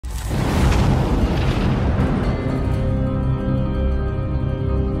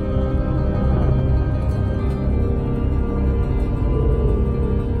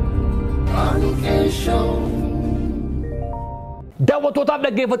daawwattoota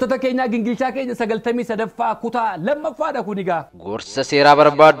dhaggeeffattoota keenya Gingilchaa keenya 93ffaa kutaa lammaffaadha kunigaa. Gorsa seeraa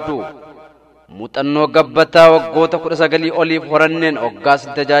barbaaddu muuxannoo gabbataa waggoota 19 oliif horanneen hoggaas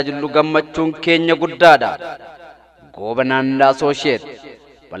tajaajilu gammachuun keenya guddaadha. Goobanaan Associate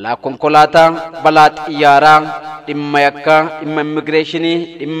balaa konkolaataa, balaa xiyyaaraa, dhimma yakkaa, dhimma immigireeshinii,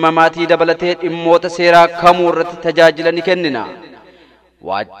 dhimma maatii dabalatee dhimmoota seeraa kamuu irratti tajaajila ni kennina.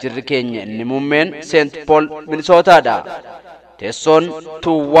 Waajjirri keenya inni muummeen St. Paul Minnesotaadha. Tesson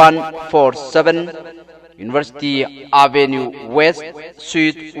 2147 University Avenue West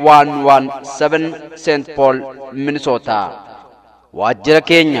Suite 117 St. Paul Minnesota. Waajjira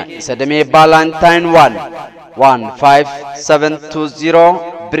keenya isa damee Valentine 15720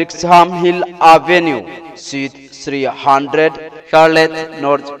 Brixham Hill Avenue Suite 300 Charlotte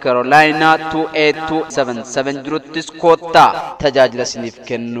North Carolina 28277 jiruttis kottaa tajaajila isiniif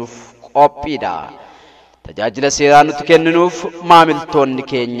kennuuf qophiidha. Tajaajila seeraa nuti kenninuuf maamiltoonni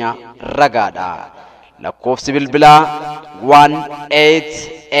keenya ragaadha. Lakkoofsi bilbilaa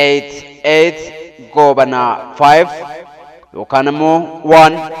 1888 Goobanaa 5 yookaan immoo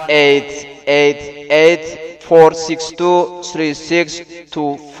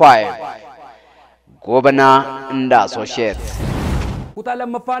 1888-462-3625 Goobanaa and Associates. Kutaa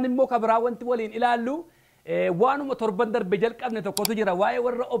lammaffaan immoo kabiraa wanti waliin ilaallu waanuma torban darbe jalqabne tokkotu jira waa'ee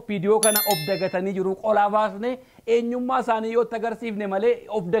warra opiidiyoo kana of dagatanii jiru qolaa baafne eenyummaa isaanii yoo agarsiifne malee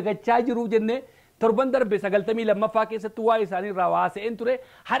of dagachaa jiru jenne torban darbe 92ffaa keessatti waa'ee isaanii irraa waaseen ture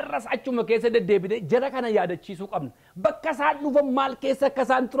har'as achuma keessa deddeebine jara kana yaadachiisuu qabna bakka isaan dhufan maal keessa akka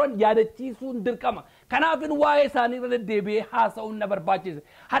isaan turan yaadachiisuun dirqama kanaafin waa'ee isaanii irra deddeebi'ee haasa'uun na barbaachisa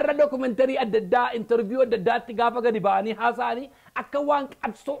har'a dookumentarii adda addaa interviyuu adda addaatti gaafa gadi ba'anii haasa'anii akka waan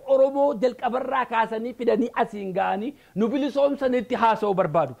qabsoo Oromoo jalqabarraa kaasanii fidanii asiin ga'anii nu bilisoomsanitti haasa'uu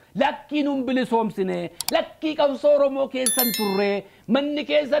barbaadu lakkii nu bilisoomsine lakkii qabsoo Oromoo keessan turre manni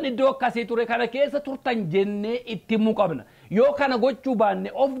keessan iddoo akkasii ture kana keessa turtan jennee itti himuu qabna yoo kana gochuu baanne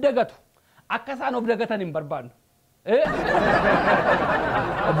of dagatu akka isaan of dagatan hin barbaadnu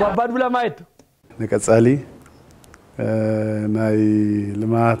barbaadu lamaa jettu نكتسالي ناي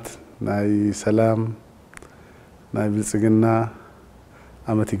لمات ناي سلام ناي بلسقنا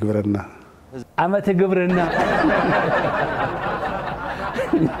أمتي قبرنا أمتي قبرنا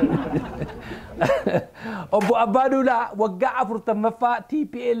أبو أبادولا وقع فرطة مفا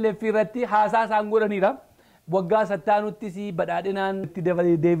TPL في رتي حاساس عنقولا نيرا وقع ستانو تسي بدأنا تدفع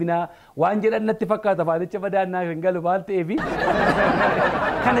ديفنا وانجل أن نتفكر تفادي بدأنا شنقلوا بالتي في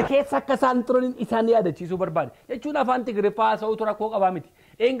كان كيس سكسان ترون إنسانية ده شيء سوبر باد يجون أفانتي غريفا سو ترى كوك أبامتي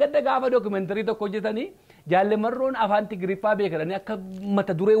إنقدر غافا دوكيومنتري تو كوجتاني جالي مرون أفانتي غريفا بيكراني أكا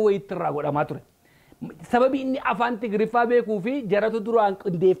متدوري ويترا غودا ما ترى سبب إني أفانتي غريفا بيكوفي جراتو دران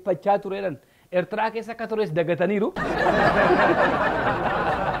ديف بچا تريران إرترا كيسا كتوريس دغتاني رو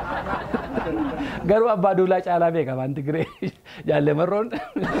غرو أبادولا چالا بيكا أفانتي غري جالي مرون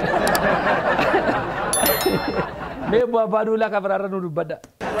ميبو أبادولا كبرارا نورو بدا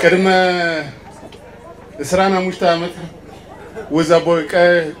كرما إسرانا مشتامت وزا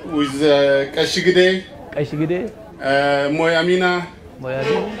بويكا وزا كاشيغدي موي أمينة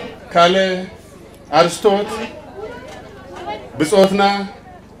كالي أرستوت بصوتنا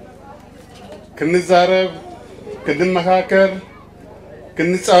كنزارب كنمخاكر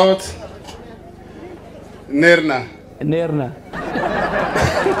كنصاوت نيرنا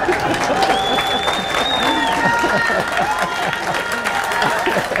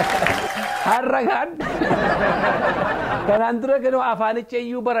harragan kan andra kanu afani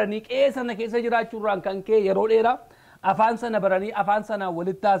cheyu barani keesana keessa jiraachuuraan kan kee yeroo dheeraa afaan sana barani afaan sana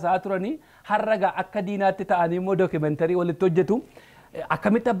walitti saaturani harraga akka diinaatti ta'anii immoo documentary walitti hojjetu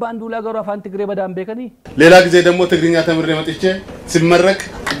akkamitti abbaan duulaa garuu afaan Tigree badaan beekanii ሌላ ጊዜ ደግሞ ትግርኛ ተምሬ መጥቼ ሲመረቅ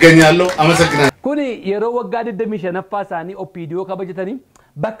እገኛለሁ አመሰግናለሁ kuni yeroo waggaa 25ffaa isaanii opiidiyoo kabajatanii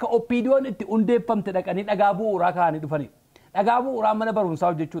bakka opiidiyoon itti hundeeffamte dhaqanii dhagaa bu'uuraa kaa'anii dhufanii dhagaa bu'uuraa mana barumsaa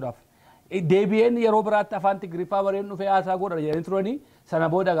hojjechuudhaaf deebi'een yeroo biraatti afaan Tigriffaa bareen dhufee haasaa godha jedhanii turanii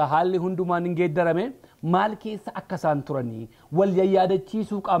sana booda haalli hundumaan hin geeddarame maal keessa akka isaan turanii wal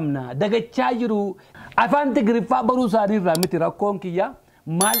yaadachiisuu qabna dagachaa jiru afaan Tigriffaa baruu isaanii irraa miti rakkoon kiyya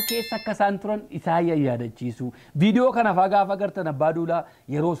maal keessa akka isaan turan isaan yaadachiisu viidiyoo kana gaafa agartan abbaa duulaa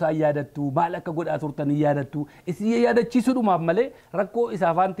yeroo isaan yaadattu maal akka godhaa turtan yaadattu isin yaadachiisuudhumaaf malee rakkoo isa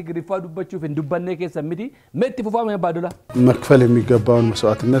afaan Tigriffaa dubbachuuf hin dubbannee keessan miti meetti fufaame abbaa duulaa መክፈል የሚገባውን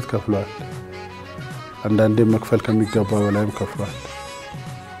መስዋዕትነት ከፍሏል አንዳንዴ መክፈል ከሚገባው በላይም ከፍሏል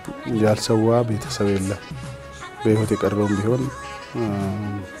ያልሰዋ ቤተሰብ የለም በህይወት የቀረውም ቢሆን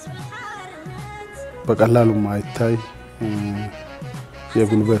በቀላሉ ማይታይ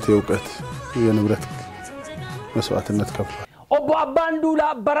የጉልበት የውቀት የንብረት መስዋዕትነት ከፍሏል obbo Abbaan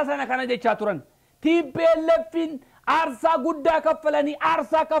Duulaa bara sana kana jechaa turan TPLFin aarsaa guddaa kaffalanii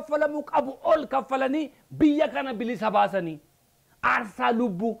aarsaa kaffalamuu qabu ol kaffalanii biyya kana bilisa baasanii aarsaa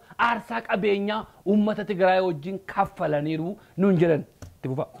lubbuu aarsaa qabeenyaa uummata Tigraay wajjin kaffalaniiru nuun jedhan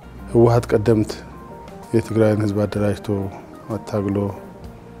tibufa ህወሓት ቀደምት የትግራይን ህዝብ አደራጅቶ አታግሎ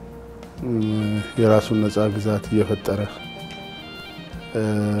የራሱን ነፃ ግዛት እየፈጠረ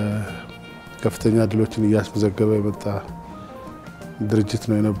ከፍተኛ ድሎችን እያስመዘገበ የመጣ ድርጅት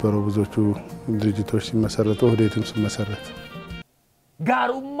ነው የነበረው ብዙዎቹ ድርጅቶች ሲመሰረቱ ወዴትም ሲመሰረት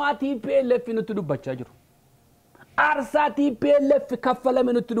ጋሩማ TPLF ነው ትዱባቻ ጅሩ አርሳ TPLF ከፈለ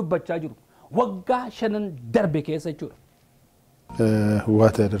ምን ትዱባቻ ጅሩ ወጋ ሸነን ደርቤ ከሰቹ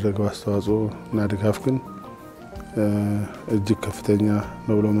ህወሓት ያደረገው አስተዋጽኦ እና ድጋፍ ግን እጅግ ከፍተኛ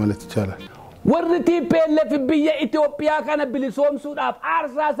ነው ብሎ ማለት ይቻላል warri TPLF biyya Itoophiyaa kana bilisoomsuudhaaf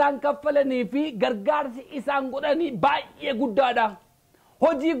aarsaa isaan kaffalanii fi gargaarsi isaan godhanii baay'ee guddaadha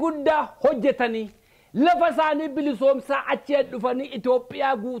hojii guddaa hojjetanii lafa isaanii bilisoomsaa achi dhufanii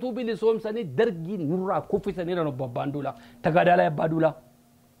Itoophiyaa guutuu bilisoomsanii dargii nurraa kuffisanii ran obbo Abbaan Duulaa Tagaadaalaa Abbaa Duulaa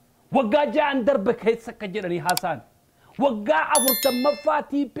waggaa ja'an darbe keessa akka jedhanii haasaan waggaa 40ffaa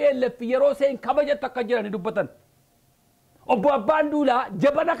TPLF yeroo seen kabajatu akka jedhanii dubbatan obbo Abbaan Duulaa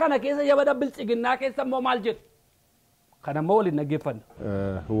jabana kana keessa jabana biltsiginnaa keessa immoo maal jedhu kana immoo waliin dhaggeeffanna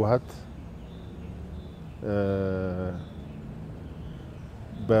ህወሓት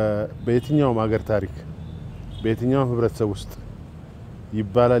በየትኛውም ሀገር ታሪክ በየትኛውም ህብረተሰብ ውስጥ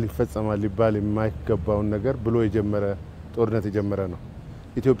ይባላል ይፈጸማል ሊባል የማይገባውን ነገር ብሎ የጀመረ ጦርነት የጀመረ ነው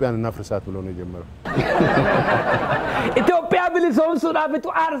ኢትዮጵያን እናፍርሳት ብሎ ነው የጀመረው ኢትዮጵያ bilisoomsuudhaaf tu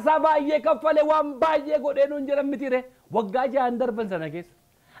aarsaa baay'ee kaffale waan baay'ee godhee nuun jedhamtire waggaa ja'an darban sana keessa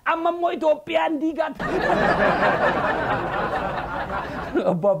amma immoo Itoophiyaan diigaat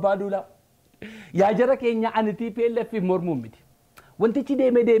obbo Abbaa Duulaa yaa jara keenya ani TPLF mormuu miti wantichi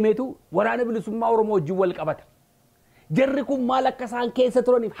deemeetu waraana bilisummaa Oromoo wajjin wal qabata jarri kun maal akka isaan keessa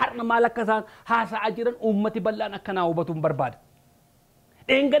turaniif har'a maal akka isaan haasa'aa jiran uummati bal'aan akkanaa hubatuun barbaada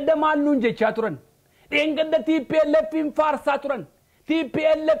deengadda maal nuun jechaa turan deengadda TPLFin faarsaa turan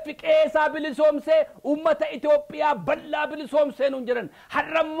TPLF qeesaa bilisoomsee uummata Itoophiyaa bal'aa bilisoomsee nuun jedhan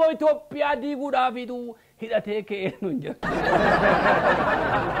har'a immoo Itoophiyaa diiguudhaafitu hidhatee ka'ee nuun jedhan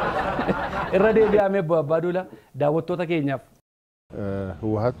irra deebi'amee obbo Abbaa Duulaa daawwattoota keenyaaf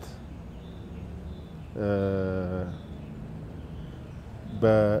ህወሓት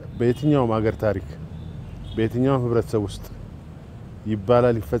በየትኛውም ሀገር ታሪክ በየትኛውም ህብረተሰብ ውስጥ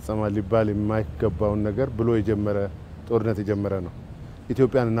ይባላል ይፈጸማል ሊባል የማይገባውን ነገር ብሎ የጀመረ ጦርነት የጀመረ ነው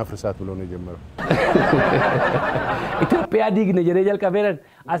ኢትዮጵያን እናፍርሳት ብሎ ነው የጀመረው ኢትዮጵያ ዲግነ ጀሬ ጀልቀበረን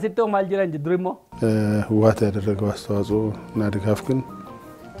አሲቶ ማልጀራን ድሪሞ ህወሓት ያደረገው አስተዋጽኦ እና ድጋፍ ግን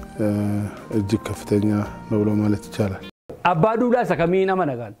እጅግ ከፍተኛ ነው ብሎ ማለት ይቻላል Abbaa Duulaa sakamiina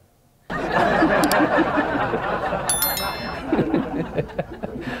managaan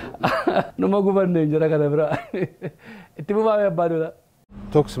numa gubanne jira kana bira itti bubaame Abbaa Duulaa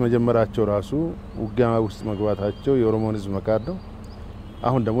ቶክስ መጀመራቸው ራሱ ውጊያ ውስጥ መግባታቸው የኦሮሞን ህዝብ መካድ ነው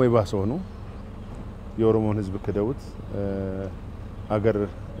አሁን ደግሞ ይባስ ሆኖ የኦሮሞን ህዝብ ከደውት አገር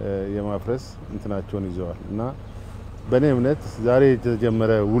የማፍረስ እንትናቸውን ይዘዋል እና በኔ እምነት ዛሬ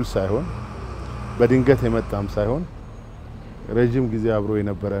የተጀመረ ውል ሳይሆን በድንገት የመጣም ሳይሆን ረጅም ጊዜ አብሮ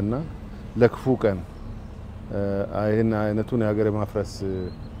የነበረና ለክፉ ቀን አይና አይነቱን ያገር ማፍረስ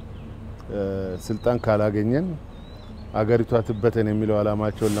ስልጣን ካላገኘን አገሪቷ ትበተን የሚለው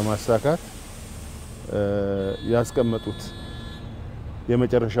አላማቸውን ለማሳካት ያስቀመጡት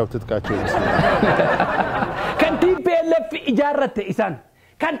የመጨረሻው ትጥቃቸው ይመስላል ከንቲፒኤልኤፍ ኢጃረተ ኢሳን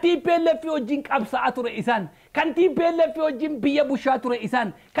ከንቲፒኤልኤፍ ወጅን ቀብሳአ ቱረ ኢሳን ከንቲፒኤልኤፍ ወጅን ብየ ቡሻ ቱረ ኢሳን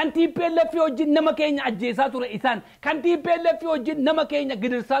ከንቲፒኤልኤፍ ወጅን ነመከኛ አጄሳ ቱረ ኢሳን ከንቲፒኤልኤፍ ወጅን ነመከኛ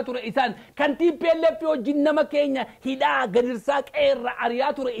ግድርሳ ቱረ ኢሳን ከንቲፒኤልኤፍ ወጅን ነመከኛ ሂዳ ግድርሳ ቀራ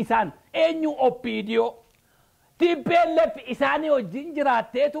አሪያ ቱረ ኢሳን ኤኙ ኦፒዲዮ TPLF isaanii wajjin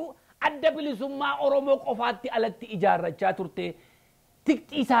jiraateetu adda bilisummaa Oromoo qofaatti alatti ijaarrachaa turte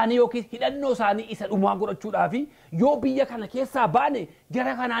tikti isaanii yookiin hidhannoo isaanii isa dhumaa godhachuudhaaf yoo biyya kana keessaa baane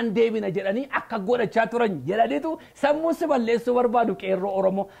jara kanaan deebina jedhanii akka godhachaa turan jedhaniitu sammuu si balleessuu barbaadu qeerroo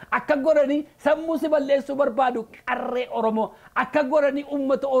Oromoo akka godhanii sammuu si balleessuu barbaadu qarree Oromoo akka godhanii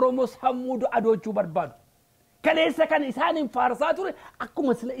uummata Oromoo sammuu adochuu barbaadu kaleessa kan isaaniin faarsaa ture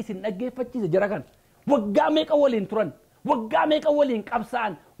akkuma sila isin dhaggeeffachiise jara kana waggaa meeqa waliin turan waggaa meeqa waliin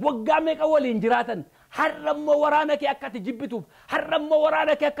qabsaan waggaa meeqa waliin jiraatan har'ammoo waraana kee akkati jibbituuf har'ammoo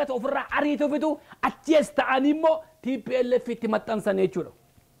waraana kee akkati ofirraa ariituufitu achiis ta'anii immoo TPLF itti maxxansan jechuudha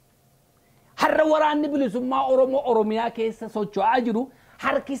har'a waraanni bilisummaa Oromoo Oromiyaa keessa socho'aa jiru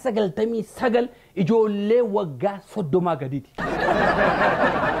harki 99 ijoollee waggaa 30 gadiiti.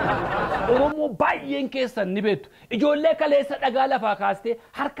 Oromoo baay'een keessan ni beektu. Ijoollee kaleessa dhagaa lafaa kaastee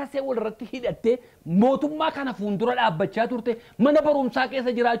harka see walirratti hidhattee mootummaa kana fuuldura dhaabbachaa turte mana barumsaa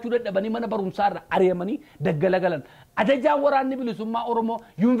keessa jiraachuu dadhabanii mana barumsaa irra ari'amanii daggala galan. Ajajaan waraanni bilisummaa Oromoo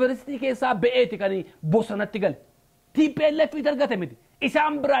yuunivarsiitii keessaa ba'eeti kan bosonatti gale. TPLF argate miti.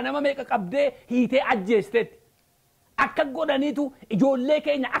 Isaan biraa nama meeqa qabdee hiitee ajjeesteetti. Akka godhaniitu ijoollee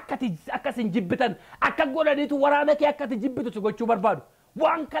keenya akkasin jibbitan akka godhaniitu waraana kee akkati jibbitu si gochuu barbaadu.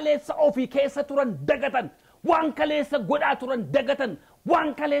 Waan kaleessa ofii keessa turan dagatan, waan kaleessa godhaa turan dagatan,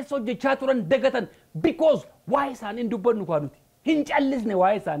 waan kaleessa hojjechaa turan dagatan because waa'ee isaanii hin dubbannu kaanuti. Hin callisne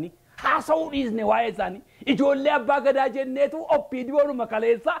waa'ee isaanii, haasa'uu dhiisne waa'ee isaanii. Ijoollee abbaa gadaa jenneetu oppiidiyoonuma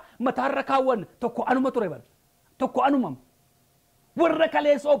kaleessa mataarra kaawwan tokko anuma ture bara. Tokko anumam. Warra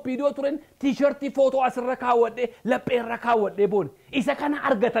kaleessa oppiidiyoo turan t-shirtii footoo asirra kaawwadhee lapheerra kaawwadhee boone. Isa kana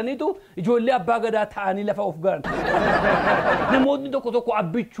argataniitu ijoollee abbaa gadaa ta'anii lafa of garan. Namoonni tokko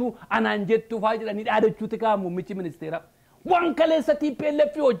abbichuu anaan jettuu faa jedhanii dhaadachuuti kaa muummichi ministeera. Waan kaleessa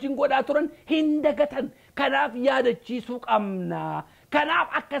TPLF wajjin godhaa turan hin dagatan. Kanaaf yaadachiisuu qabna.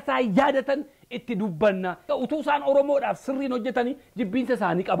 Kanaaf akka isaan yaadatan itti dubbanna. Utuu isaan Oromoodhaaf sirriin hojjetanii jibbiinsa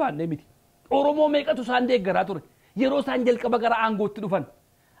isaanii qabaannee miti. Oromoo meeqatu isaan deeggaraa ture. Yeroo isaan jalqaba gara aangootti dhufan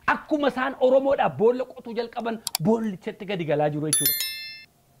akkuma isaan Oromoodhaaf boolla qotuu jalqaban boollichatti gadi galaa jiru jechuudha.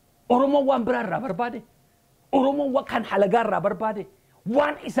 Oromoon waan biraa irraa barbaade, Oromoon kan halagaa irraa barbaade,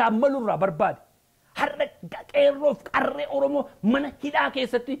 waan isaan malu irraa barbaade. Har'a qeerroof qarree Oromoo mana hidhaa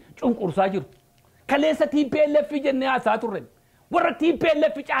keessatti cunqursaa jiru. Kaleessa TPLF jennee haasaa turre. Warra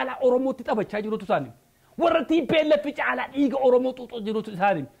TPLF caalaa Oromootti taphachaa jirutu isaanii. Warra TPLF caalaa dhiiga Oromoo xuuxuu jirutu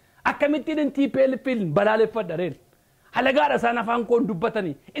isaanii. Akkamittiin TPLF balaaleffadhareen halagaadha isaan afaan koo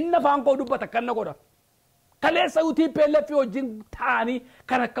dubbatanii inni afaan koo dubbata kan na godha kaleessa TPLF wajjin ta'anii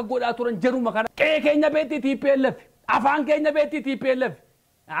kan akka godhaa turan jaruma kana qe'ee keenya beetti TPLF afaan keenya beetti TPLF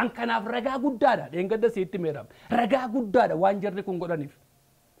an kanaaf ragaa guddaadha dheengadda siitti meedham ragaa guddaadha waan jarri kun godhaniif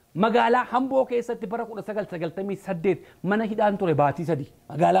magaalaa Hamboo keessatti bara 1998 mana hidhaan ture baatii 3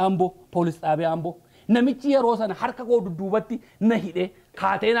 magaalaa Hamboo poolis xaabiyaa Hamboo namichi yeroo sana harka koo dudduubatti na hidhee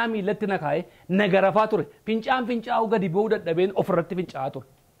kaateenaa miillatti na kaa'ee na garafaa ture fincaa'uu gadi ba'uu dadhabeen ofirratti fincaa'aa ture.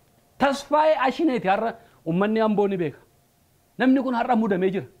 Tasfaayee Ashineeti har'a uummanni Hamboo ni beeka. Namni kun har'a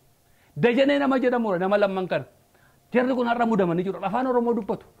mudamee jira. Dajanee nama jedhamudha nama lamman kana. Jarri kun har'a mudamanii jiru. Afaan Oromoo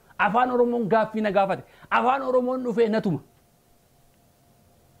dubbatu. Afaan Oromoon gaaffii na gaafate. Afaan Oromoon dhufee na tuma.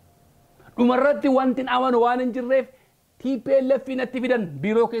 Dhumarratti wanti amanu waan hin jirreef TPLF natti fidan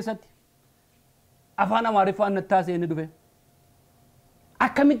biiroo keessatti. Afaan Amaariffaan natti taasisee dhufe.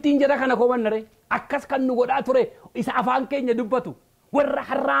 Akkamittiin jedha kana koomannare akkas kan nu godhaa ture isa afaan keenya dubbatu warra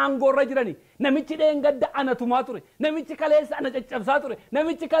har'a aangoorra jirani namichi dheengadda ana tumaa ture namichi kaleessa ana caccabsaa ture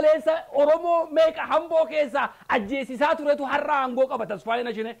namichi kaleessa Oromoo meeqa Hamboo keessaa ajjeesisaa turetu har'a aangoo qaba Tasfaayeen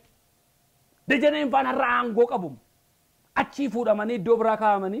Ashinee. Dajaneen faan har'a aangoo qabu. Achii fuudhamanii iddoo biraa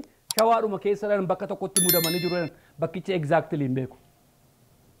kaa'amanii shawaadhuma keessa bakka tokkotti mudamanii jiru bakkicha exactly hin beeku.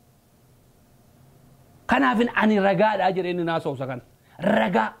 Kanaafin ani ragaadhaa jedheen naasoosa kana.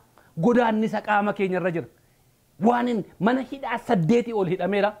 Ragaa godaannisa qaama keenya irra jira. Waanin mana hidhaa 8 ol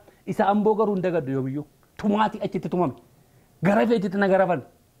hidhameera. Isa Hamboo garuu hin dagaddu yoomiyyuu. Tumaati achitti tumame. Gara feetitti na garafan.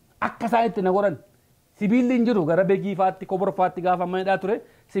 Akka isaanitti na goran. Sibiilli hin jiru gara beegiifaatti koborfaatti gaafa manidhaa ture.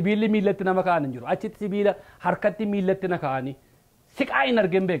 Sibiilli miillatti nama kaa'an hin jiru. Achitti sibiila harkatti miillatti na kaa'anii. Siqaa hin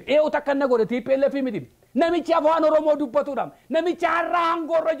argeen beeku. Eeyyuu takka na godhe TPLF miti. Namichi afaan Oromoo dubbatuudhaan. Namichi har'a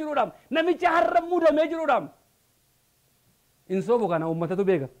aangoorra jiruudhaan. Namichi har'a mudamee jiruudhaan. Insoofu kana uummatatu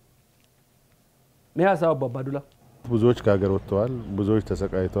beeka. ሚያሳው አባዱላ ብዙዎች ከሀገር ወጥተዋል ብዙዎች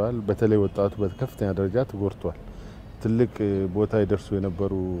ተሰቃይተዋል በተለይ ወጣቱ በከፍተኛ ደረጃ ተጎድቷል ትልቅ ቦታ ይደርሱ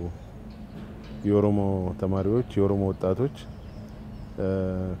የነበሩ የኦሮሞ ተማሪዎች የኦሮሞ ወጣቶች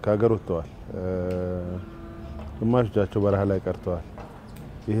ከሀገር ወጥተዋል ግማሾቻቸው በረሃ ላይ ቀርተዋል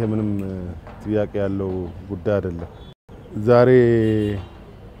ይሄ ምንም ጥያቄ ያለው ጉዳይ አይደለም ዛሬ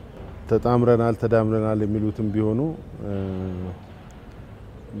ተጣምረናል ተዳምረናል የሚሉትም ቢሆኑ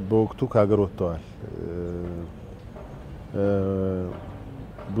በወቅቱ ከሀገር ወጥተዋል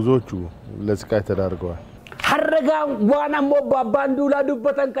ብዙዎቹ ለስቃይ ተዳርገዋል ሐረጋ ዋና ሞባ ባንዱላ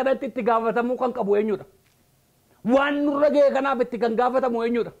ዱበተን ከነት ትጋፈተሙ ከን ቀቡ የኙዳ ዋኑ ረገ ከና በቲ ከን ጋፈተሙ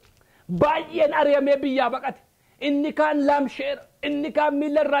የኙዳ ባየን አርያሜ ብያ በቀት እኒ ካን ላምሼር እኒ ካን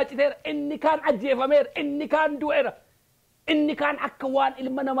ሚለራጭቴር እኒ ካን አጀፈሜር እኒ ካን ዱኤራ እኒ ካን አክዋን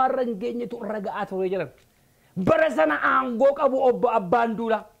ኢልመነ ማረንገኝቱ ረጋአት ወጀረን برسنا angok abu obba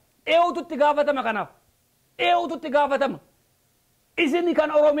abandula eewtu tigafatama kanaf eewtu tigafatama isini kan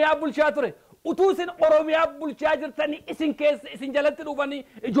oromiyaa bulchaa ture utuu isin Oromiyaa bulchaa jirtanii isin keessa isin jalatti dhufanii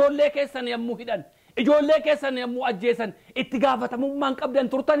ijoollee keessan yommuu hidhan ijoollee keessan yommuu ajjeesan itti gaafatamummaan qabdan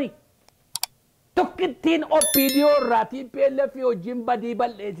turtanii tokkittiin OPDO irraa TPLF wajjin badii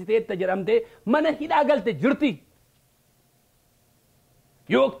balleessiteetta jedhamtee mana hidhaa galte jirti.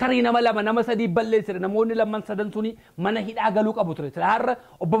 Yoo tarii nama lama nama sadii balleessire namoonni lamman sadan suni mana hidhaa galuu qabu ture. Sila har'a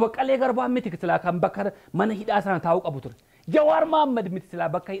obbo Baqqalee Garbaa miti sila kan bakka mana hidhaa sana taa'uu qabu ture. Jawaar Mohaammed miti sila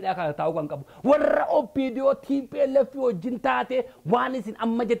bakka hidhaa kana taa'uu kan qabu. Warra OPDO TPLF wajjin taate waan isin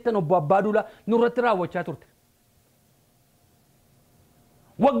amma jettan obbo Abbaaduulaa nurratti raawwachaa turte.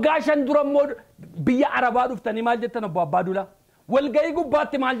 Waggaa 5 dura immoo biyya Arabaa dhuftanii maal jettan obbo Abbaaduulaa? Walgahii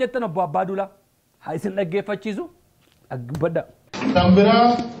gubbaatti maal jettan obbo Abbaaduulaa? Haa isin dhaggeeffachiisu? Dhaggeeffadha. Tambira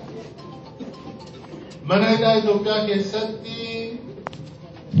mana hidhaa Itoophiyaa keessatti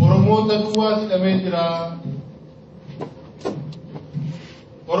Oromoota duwwaa hidhamee jira.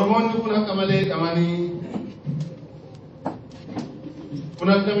 Oromoonni kun akka malee hidhamanii kun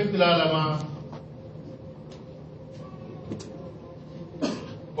akkamitti ilaalama?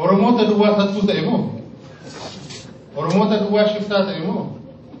 Oromoota duwwaa hattuu ta'e moo? Oromoota duwwaa shiftaa ta'e moo?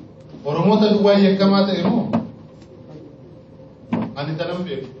 Oromoota duwwaa yakkamaa ta'e moo? Ani tanam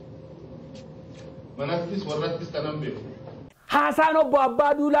beeku. Manattis warrattis tanam beeku. Haasaan obbo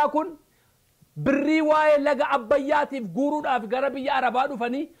Abbaaduulaa kun birrii waa'ee laga Abbayyaatiif guuruudhaaf gara biyya Arabaa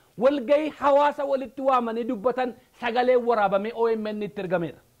dhufanii walgahii hawaasa walitti waamanii dubbatan sagalee waraabamee OMN itti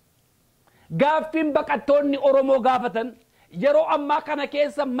ergameera. Gaaffiin baqattoonni Oromoo gaafatan yeroo ammaa kana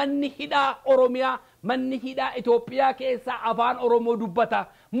keessa manni hidhaa Oromiyaa manni hidhaa Itoophiyaa keessa afaan Oromoo dubbata.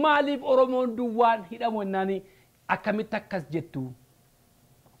 Maaliif Oromoon duwwaan hidhamu jennaanii akkamitti akkas jettu?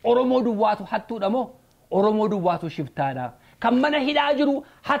 Oromoo duwwaatu hattuudha moo Oromoo duwwaatu shiftaadha? Kan mana hidhaa jiru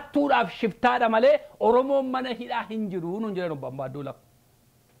hattuudhaaf shiftaadha malee Oromoon mana hidhaa hin jiru nun jedhan obbo Abbaaduulaa.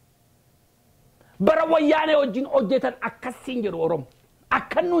 Bara wayyaanee wajjin hojjetan akkasiin jedhu Oromoo.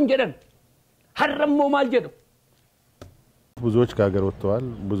 Akkan nun jedhan har'ammoo maal jedhu? ብዙዎች ከሀገር ወጥተዋል፣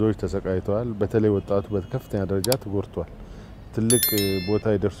 ብዙዎች ተሰቃይተዋል። በተለይ ወጣቱ በከፍተኛ ደረጃ ተጎድቷል። ትልቅ ቦታ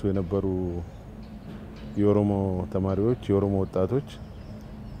ይደርሱ የነበሩ የኦሮሞ ተማሪዎች የኦሮሞ ወጣቶች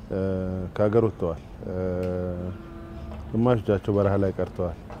ከሀገር ወጥተዋል። ግማሾቻቸው በረሃ ላይ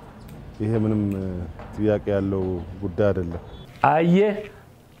ቀርተዋል። ይሄ ምንም ጥያቄ ያለው ጉዳይ አይደለም። አየ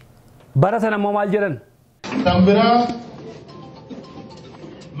በረሰነ ሞማል ጀረን tambira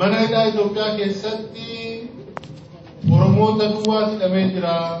mana hidhaa Itoophiyaa keessatti Oromoota duwwaa hidhamee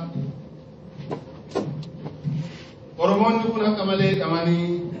jira. Oromoonni kun akka malee hidhamanii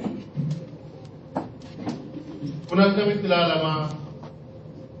kun akkamitti ilaalama?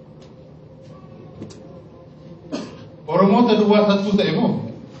 Oromoota duwwaa hattuu ta'e moo?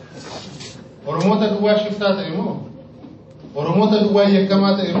 Oromoota duwwaa shiftaa ta'e moo? Oromoota duwwaa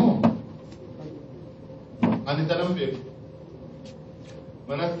yakkamaa ta'e moo? Ani tanam beeku.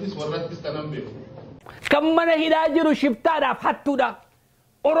 Manattis warrattis tanam beeku. Kan mana hidhaa jiru shiftaadhaaf hattuudha.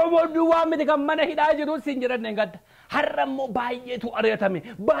 Oromoo duwwaa miti kan mana hidhaa jiru siin jedhan gadda. Har'ammoo baay'eetu ari'atame,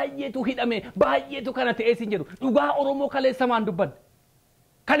 baay'eetu hidhame, baay'eetu kana ta'ee siin jedhu. Dhugaa Oromoo kaleessa maan dubbanne.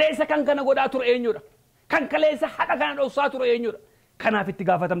 Kaleessa kan kana godhaa ture eenyudha? Kan kaleessa haqa kana dhoksaa ture eenyudha? Kanaaf itti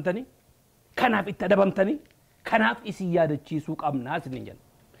gaafatamtanii, kanaaf itti adabamtanii, kanaaf isin yaadachiisuu qabnaa siin jedhan.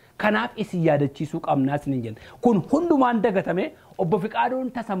 Kanaaf isin yaadachiisuu qabnaa siin jedhan. Kun hundumaan dagatame obbo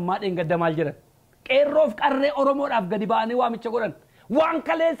Fiqaaduun Tasammaa dheengadda maal jedhan? Qeerroof qarree Oromoodhaaf gadi ba'anii waamicha godhan. Waan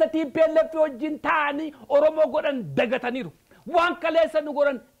kaleessa TPLF wajjin taa'anii Oromoo godhan dagataniiru. Waan kaleessa nu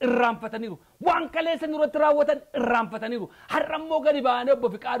godhan irraanfataniiru. Waan kaleessa nurratti raawwatan irraanfataniiru. Har'ammoo gadi ba'anii obbo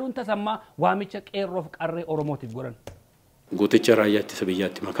Fiqaaduun Tasammaa waamicha qeerroof qarree Oromootiif godhan. Gooticha raayyaa ittisa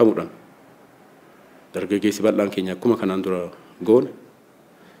biyyaatti makamuudhaan dargaggeessi bal'aan keenya akkuma kanaan dura goone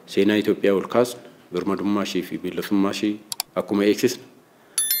seenaa Itoophiyaa ol kaasne birmadummaa ishee fi bilisummaa ishee akkuma eegsisne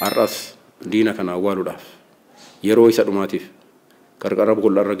har'as diina kana awwaaluudhaaf yeroo isa dhumaatiif qarqara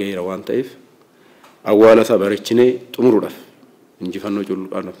boqollarra gaheera waan ta'eef awwaala isaa bareechinee xumuruudhaaf injifannoo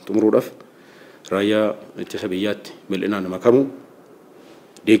culluqaan xumuruudhaaf raayyaa ittisa biyyaatti mil'inaan makamu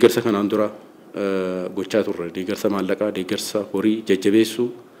deeggarsa kanaan dura gochaa turre deeggarsa maallaqaa deeggarsa horii jajjabeessuu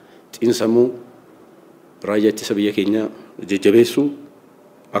xiinsammuu raayyaa ittisa biyya keenya jajjabeessuu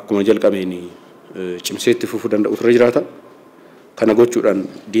akkuma jalqabeen cimseetti fufuu danda'u ture jiraata. Kana gochuudhaan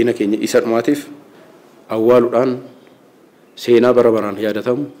diina keenya isa dhumaatiif awwaaluudhaan seenaa bara baraan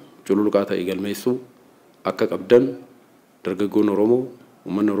yaadatamu cululuqaa ta'e galmeessuu akka qabdan dargaggoon Oromoo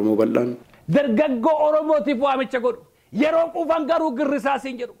uummanni Oromoo bal'aan dargaggoo Oromootiif waamicha godhu yeroo quufan garuu girrisaa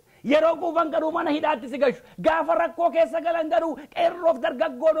siin jedhu yeroo quufan garuu mana hidhaatti si gashu gaafa rakkoo keessa galan garuu qeerroof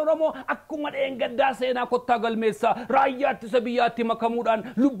dargaggoon Oromoo akkuma dheengaddaa seenaa kottaa galmeessaa raayyaa ittisa biyyaatti makamuudhaan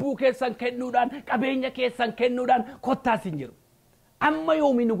lubbuu keessan kennuudhaan qabeenya keessan kennuudhaan kottaa siin jedhu amma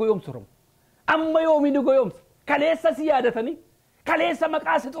yoomii nu goyoomsu Oromoo amma yoomii nu goyoomsu kaleessa si yaadatanii kaleessa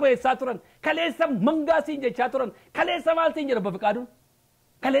maqaa si xureessaa turan kaleessa mangaa siin jechaa turan kaleessa maal siin jedha Bafiqaaduun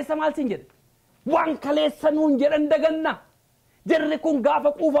kaleessa maal siin jedha waan kaleessa nuun jedhan daganna jarri kun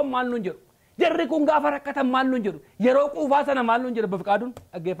gaafa quufan maal nuun jedhu jarri kun gaafa rakkatan maal nuun jedhu yeroo quufaa sana maal nuun jedha Bafiqaaduun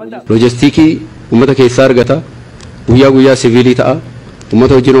dhaggeeffadhaa. Loojistiikii uummata keessaa argata guyyaa guyyaa siviilii ta'a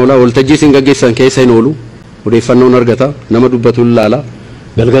uummata wajjin oolaa waltajjii isin gaggeessan keessa hin oolu odeeffannoon argata nama dubbatu ilaala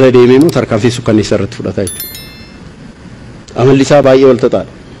galgala deemee immoo tarkaanfii sukkanneessaa irratti fudhata jechuudha. Amalli isaa baay'ee wal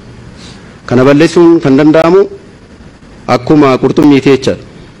xaxaadha. Kana balleessuun kan danda'amu akkuma qurxummii jechaadha.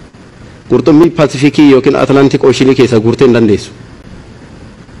 Qurxummii Paasifikii yookiin Atlantik Ooshinii keessa guurtee hin dandeessu.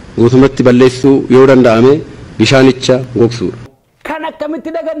 Guutumatti balleessuu yoo danda'ame bishaanicha gogsuudha. Kan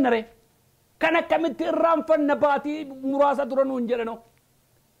akkamitti dagannare? Kan akkamitti irraanfanna baatii muraasa dura nuun jedhano?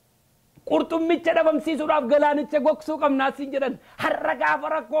 Qurxummicha dhabamsiisuudhaaf galaanicha gogsuu qabnaa siin jedhan har'a gaafa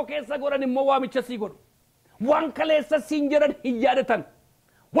rakkoo keessa godhan immoo waamicha sii godhu. Waan kaleessa siin jedhan hin yaadatan.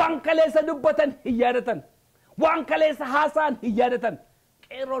 Waan kaleessa dubbatan hin yaadatan. Waan kaleessa haasaan hin yaadatan.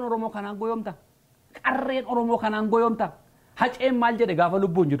 Qeerroon Oromoo kanaan goyoomta. Qarreen Oromoo kanaan goyoomta. Haceen maal jedhe gaafa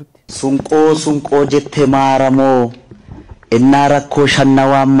lubbuun jirutti. Sunqoo jettee maaramoo innaa rakkoo shanna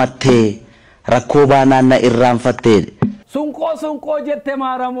waammattee rakkoo baanaan na irraanfattee. Sunqoo jette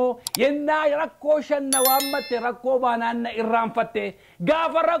maaramoo yennaa rakkoo shanna waammatte rakkoo baanaan na irraanfatte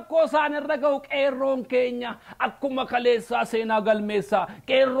gaafa rakkoo isaan irra gahu qeerroon keenya akkuma kaleessaa seenaa galmeessaa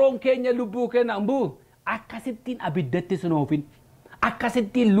qeerroon keenya lubbuu keenya mbuu akkasittiin abiddatti sinoofin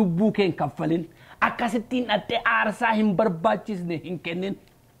akkasittiin lubbuu keen kaffalin akkasittiin dhadhee aarsaa hin barbaachisne hin kennin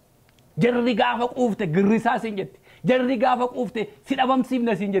jarri gaafa quufte girrisaa siin jetti jarri gaafa quufte si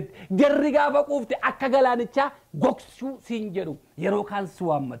dhabamsiifna siin jetti jarri gaafa quufte akka galaanichaa gogsuu siin jedhu yeroo kaan si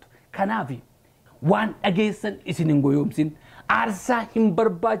waammatu kanaaf waan dhageessan isin hin goyoomsin aarsaa hin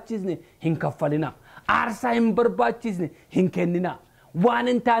barbaachisne hin kaffalina aarsaa hin barbaachisne hin kennina waan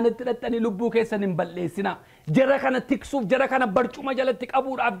hin taanetti dhadhanii lubbuu keessan hin balleessina jara kana tiksuuf jara kana barcuma jalatti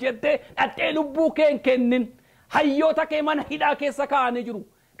qabuudhaaf jettee dhadhee lubbuu kee hin kennin hayyoota kee mana hidhaa keessa kaa'anii jiru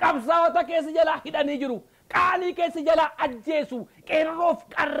qabsaa'ota keessa jalaa hidhanii jiru qaalii keessa jalaa ajjeesu qeerroof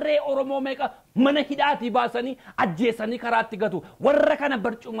qarree Oromoo meeqa mana hidhaatii baasanii ajjeesanii karaatti gatu warra kana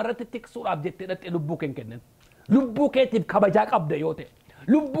barcuma irratti tiksuudhaaf jettee dhadhee lubbuu kee hin kennin lubbuu keetiif kabajaa qabda yoo ta'e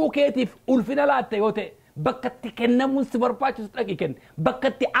lubbuu keetiif ulfina laatte yoo ta'e bakka itti kennamuun si barbaachisu dhaqi kenni bakka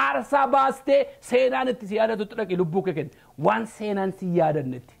itti aarsaa baastee seenaan itti si yaadatutti dhaqi lubbuu kee kenni waan seenaan si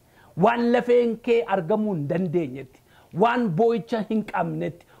yaadannetti waan lafeen kee argamuu hin dandeenyetti waan boo'icha hin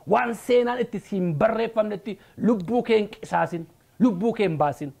qabnetti waan seenaan itti si hin barreeffamnetti lubbuu kee hin qisaasin lubbuu kee hin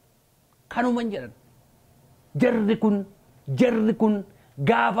baasin kanuma jedhan jarri kun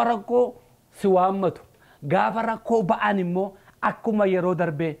gaafa rakkoo si waammatu gaafa rakkoo ba'an immoo akkuma yeroo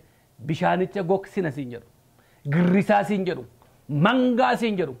darbee bishaanicha gogsina siin jedhu girrisaa siin jedhu mangaa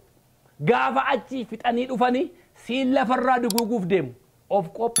siin jedhu gaafa achi fixanii dhufanii siin lafarraa duguuguuf deemu of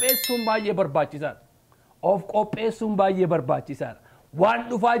qopheessuun baay'ee barbaachisaadha of qopheessuun baay'ee barbaachisaadha waan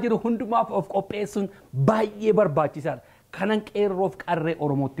dhufaa jiru hundumaaf of qopheessuun baay'ee barbaachisaadha kanan qeerroof qarree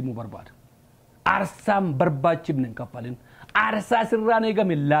Oromootti mu barbaada aarsaan barbaachifne hin kaffalin aarsaa sirraan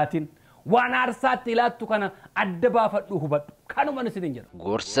eegame laatin waan aarsaatti ilaattu kana adda baafadhu hubadhu kanuma isin jedha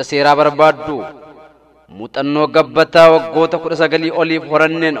gorsa seeraa barbaaddu muuxannoo gabbataa waggoota 19 oliif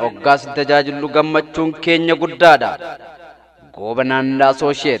horanneen hoggaas tajaajilu gammachuun keenya guddaadha goobanaan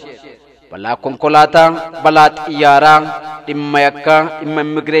associate balaa konkolaataa balaa xiyyaaraa dhimma yakkaa dhimma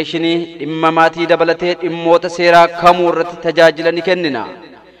immigireeshinii dhimma maatii dabalatee dhimmoota seeraa kamuu irratti tajaajila ni kennina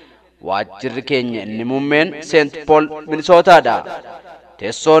waajjirri keenya inni muummeen St. Paul Minnesotaadha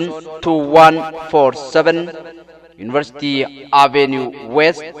Tesson 2147 University Avenue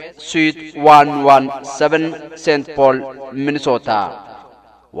West Suite 117 St. Paul Minnesota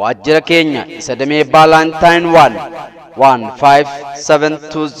waajjira keenya isa damee Valentine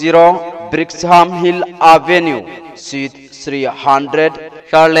 15720 Brixham Hill Avenue Suite 300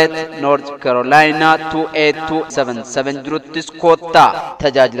 Charlotte North Carolina 28277 jiruttis koottaa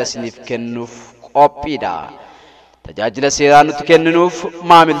tajaajila isiniif kennuuf qophiidha tajaajila seeraa nuti kenninuuf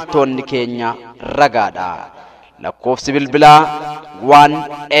maamiltoonni keenya ragaadha lakkoofsi bilbilaa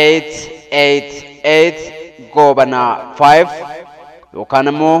 1888 goobanaa 5 yookaan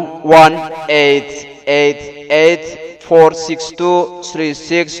immoo 1888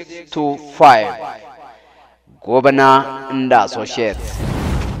 4623625 Qola Irraa Baafne.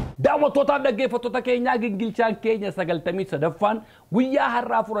 daawwattoota dhaggeeffattoota keenyaa Gingilchaan keenya 93ffaan guyyaa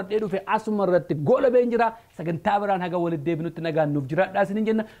har'aa fudhadhee dhufe asuma irratti goolabeen jira sagantaa biraan haga walitti deebinutti nagaan nuuf jiraadhaa isiniin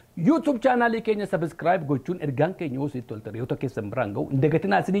jenna YouTube chaanaalii keenya subscribe gochuun ergaan keenya yoo sitti toltan yoo keessan biraan ga'u hin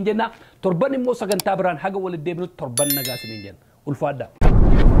dagatinaa isiniin jenna torban immoo sagantaa biraan haga walitti deebinutti torban nagaa isiniin jenna ulfaadhaa